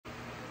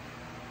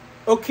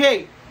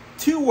Okay,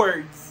 2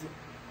 words.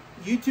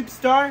 YouTube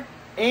star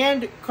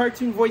and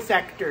cartoon voice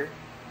actor.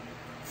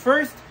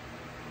 First,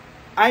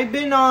 I've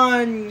been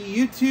on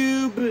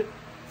YouTube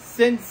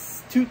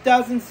since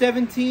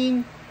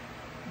 2017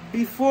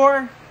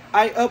 before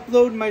I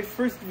upload my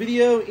first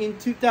video in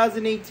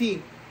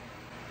 2018.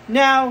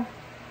 Now,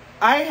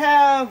 I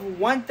have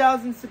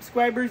 1,000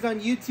 subscribers on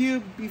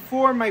YouTube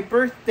before my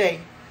birthday.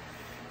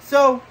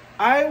 So,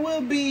 I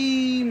will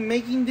be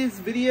making this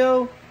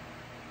video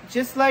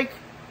just like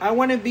I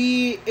want to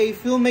be a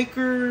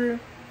filmmaker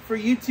for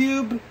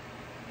YouTube.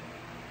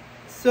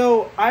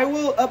 So, I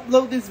will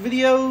upload this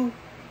video.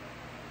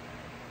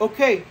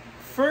 Okay,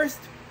 first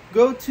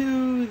go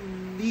to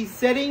the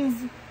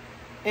settings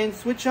and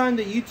switch on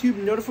the YouTube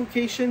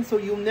notification so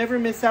you'll never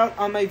miss out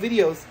on my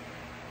videos.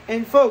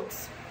 And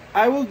folks,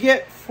 I will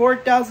get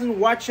 4,000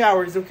 watch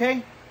hours,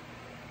 okay?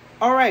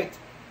 Alright,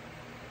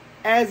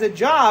 as a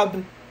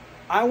job,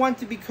 I want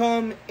to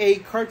become a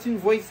cartoon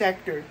voice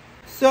actor.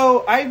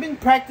 So I've been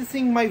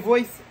practicing my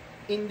voice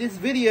in this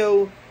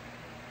video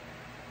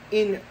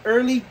in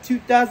early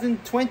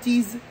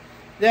 2020s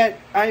that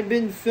I've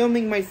been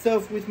filming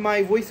myself with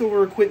my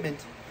voiceover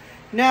equipment.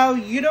 Now,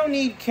 you don't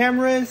need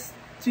cameras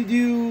to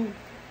do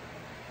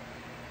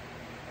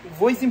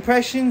voice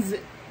impressions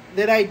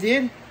that I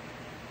did.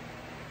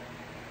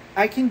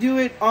 I can do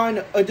it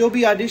on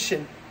Adobe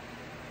Audition.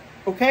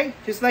 Okay?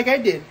 Just like I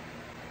did.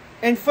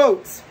 And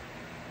folks,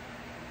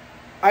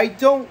 I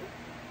don't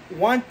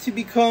want to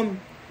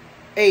become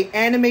an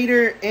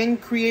animator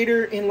and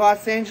creator in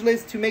Los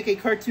Angeles to make a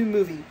cartoon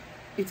movie.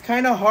 It's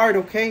kind of hard,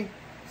 okay?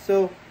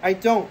 So I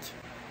don't.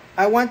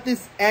 I want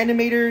this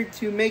animator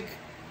to make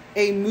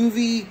a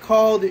movie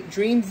called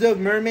Dreams of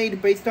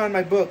Mermaid based on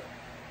my book.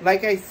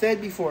 Like I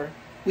said before,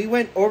 we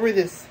went over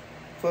this,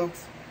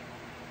 folks.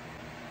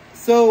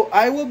 So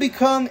I will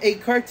become a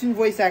cartoon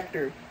voice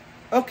actor.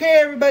 Okay,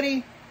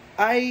 everybody,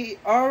 I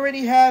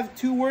already have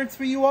 2 words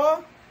for you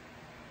all.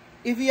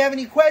 If you have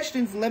any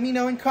questions, let me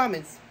know in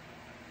comments.